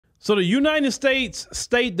So the United States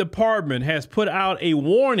State Department has put out a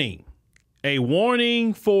warning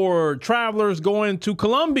for travelers going to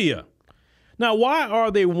Colombia. Now, why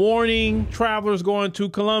are they warning travelers going to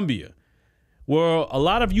Colombia? Well, a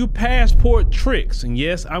lot of you passport tricks, and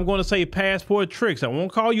yes, I'm going to say passport tricks. I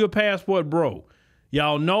won't call you a passport bro.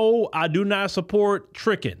 Y'all know I do not support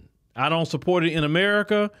tricking. I don't support it in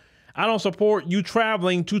America. I don't support you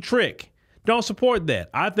traveling to trick. Don't support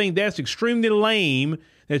that. I think that's extremely lame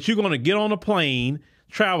that you're going to get on a plane,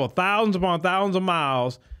 travel thousands upon thousands of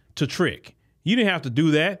miles to trick. You didn't have to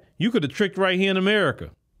do that. You could have tricked right here in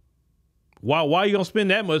America. Why are you going to spend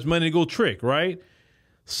that much money to go trick, right?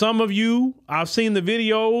 Some of you, I've seen the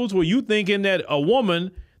videos where you thinking that a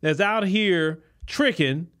woman that's out here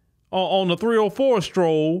tricking on the 304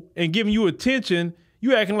 stroll and giving you attention,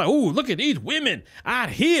 you acting like, ooh, look at these women out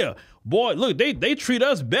here. Boy, look, they treat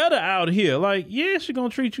us better out here. Like, yeah, she's going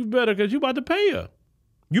to treat you better because you about to pay her.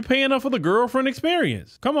 You paying her for the girlfriend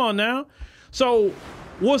experience. Come on now. So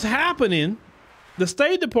what's happening, the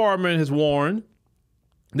State Department has warned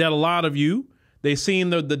that a lot of you, they've seen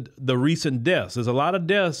the recent deaths. There's a lot of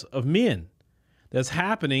deaths of men that's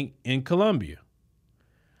happening in Colombia.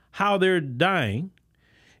 How they're dying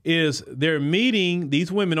is they're meeting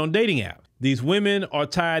these women on dating apps. These women are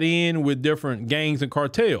tied in with different gangs and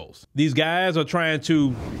cartels. These guys are trying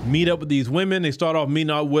to meet up with these women. They start off meeting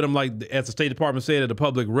up with them, like as the State Department said, at a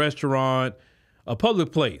public restaurant, a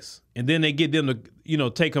public place. And then they get them to,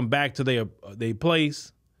 take them back to their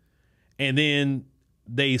place. And then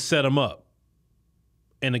they set them up.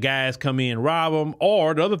 And the guys come in, rob them.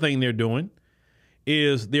 Or the other thing they're doing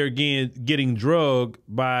is they're getting drugged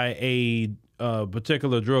by a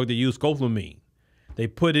particular drug they use, scopolamine. They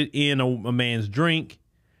put it in a man's drink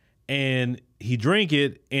and he drink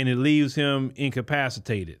it and it leaves him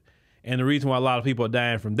incapacitated. And the reason why a lot of people are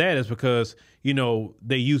dying from that is because,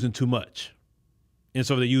 they're using too much. And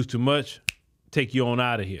so if they use too much, take you on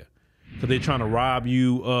out of here. Because they're trying to rob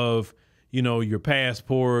you of, your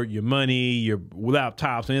passport, your money, your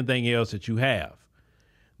laptops, anything else that you have.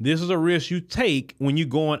 This is a risk you take when you're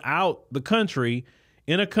going out the country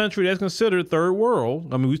in a country that's considered third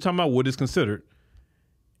world. I mean, we're talking about what is considered.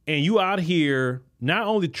 And you out here not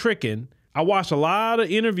only tricking. I watched a lot of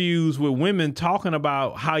interviews with women talking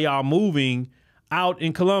about how y'all moving out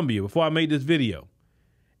in Colombia before I made this video.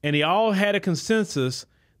 And they all had a consensus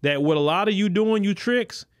that what a lot of you doing, you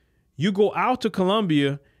tricks, you go out to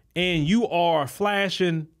Colombia and you are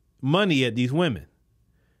flashing money at these women.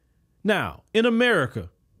 Now, in America,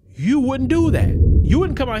 you wouldn't do that. You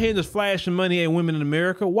wouldn't come out here and just flashing money at women in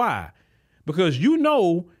America. Why? Because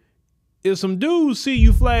if some dudes see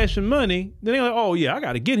you flashing money, then they're like, oh yeah, I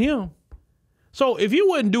got to get him. So if you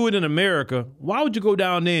wouldn't do it in America, why would you go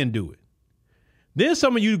down there and do it? Then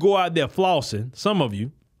some of you go out there flossing, some of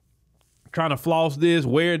you trying to floss this,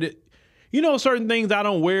 wear it. Certain things I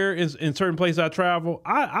don't wear in certain places I travel.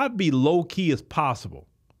 I'd be low key as possible.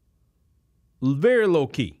 Very low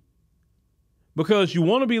key. Because you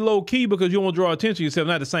want to be low key because you want to draw attention to yourself.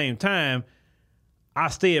 And at the same time, I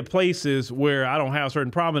stay at places where I don't have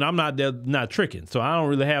certain problems. I'm not tricking. So I don't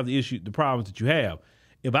really have the problems that you have.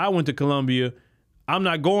 If I went to Colombia, I'm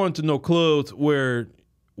not going to no clubs where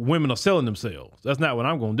women are selling themselves. That's not what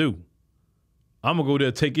I'm going to do. I'm going to go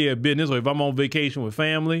there, take care of business. Or if I'm on vacation with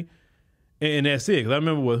family, and that's it. Because I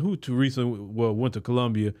remember who recently went to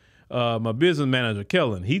Colombia. My business manager,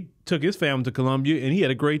 Kellen, he took his family to Colombia and he had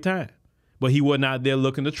a great time. But he wasn't out there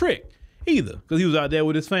looking to trick either because he was out there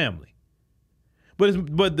with his family.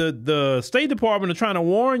 But the State Department are trying to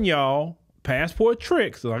warn y'all, passport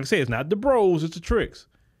tricks. Like I said, it's not the bros, it's the tricks.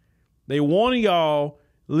 They warning y'all,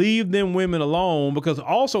 leave them women alone because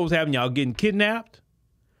also what's happening, y'all getting kidnapped.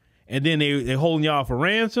 And then they holding y'all for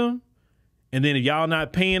ransom. And then if y'all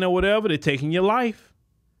not paying or whatever, they're taking your life.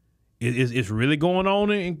 It's really going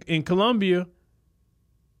on in Colombia,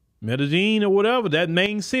 Medellin or whatever, that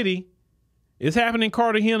main city. It's happening in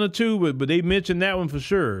Cartagena too, but they mentioned that one for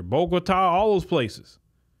sure. Bogota, all those places.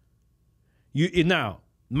 Now,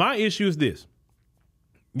 my issue is this.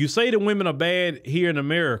 You say that women are bad here in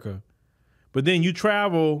America, but then you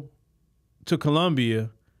travel to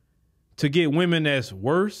Colombia to get women that's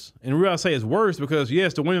worse. And the reason I say it's worse because,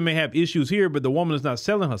 yes, the women may have issues here, but the woman is not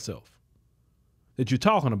selling herself that you're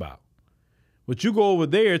talking about. But you go over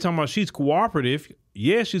there talking about she's cooperative.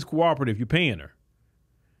 Yes, she's cooperative. You're paying her.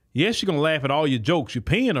 Yes, she's going to laugh at all your jokes. You're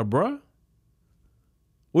paying her, bruh.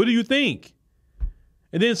 What do you think?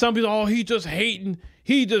 And then some people, oh, he just hating.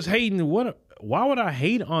 He just hating. Why would I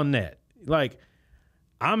hate on that? Like,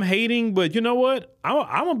 I'm hating, but you know what? I'm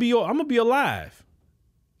gonna be alive.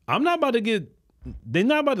 I'm not about to they're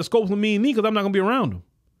not about to scopolamine me because I'm not going to be around them.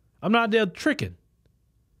 I'm not there tricking.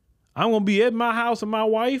 I'm going to be at my house and my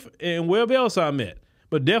wife and wherever else I'm at,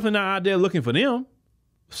 but definitely not out there looking for them.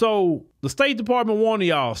 So the State Department warning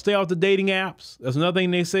y'all, stay off the dating apps. That's another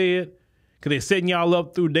thing they said, because they're setting y'all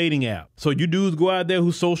up through dating apps. So you dudes go out there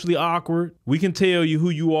who's socially awkward. We can tell you who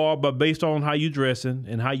you are, but based on how you dressing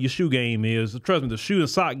and how your shoe game is. Trust me, the shoe and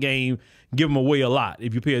sock game give them away a lot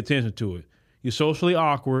if you pay attention to it. You're socially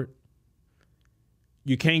awkward.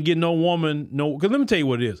 You can't get no woman, because let me tell you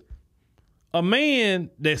what it is. A man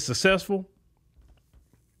that's successful,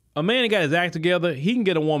 a man that got his act together, he can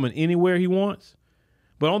get a woman anywhere he wants.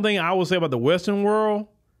 But the only thing I would say about the Western world,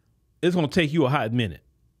 it's going to take you a hot minute.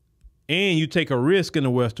 And you take a risk in the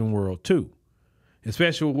Western world too,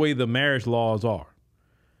 especially the way the marriage laws are.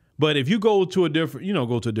 But if you go to a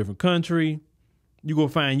different, country, you go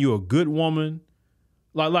find you a good woman,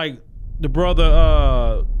 like the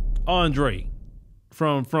brother Andre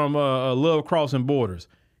from Love Crossing Borders.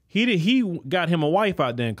 He got him a wife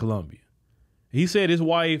out there in Colombia. He said his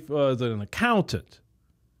wife is an accountant.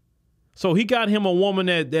 So he got him a woman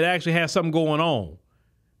that actually has something going on,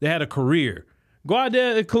 that had a career. Go out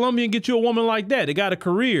there in Colombia and get you a woman like that. They got a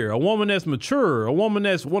career, a woman that's mature, a woman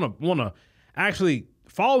that's wanna actually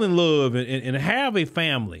fall in love and have a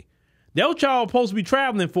family. That's what y'all supposed to be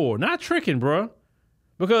traveling for, not tricking, bruh.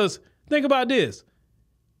 Because think about this.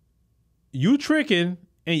 You tricking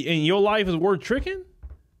and your life is worth tricking?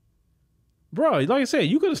 Bro, like I said,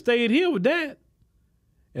 you could have stayed here with that.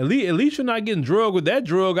 At least you're not getting drugged with that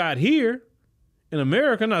drug out here in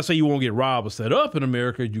America. Not say you won't get robbed or set up in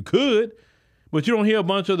America. You could, but you don't hear a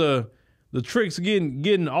bunch of the tricks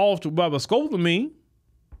getting off by the scopolamine.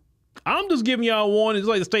 I'm just giving y'all a warning. It's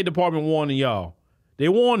like the State Department warning y'all.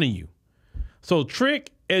 They're warning you. So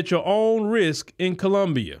trick at your own risk in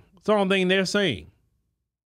Colombia. That's the only thing they're saying.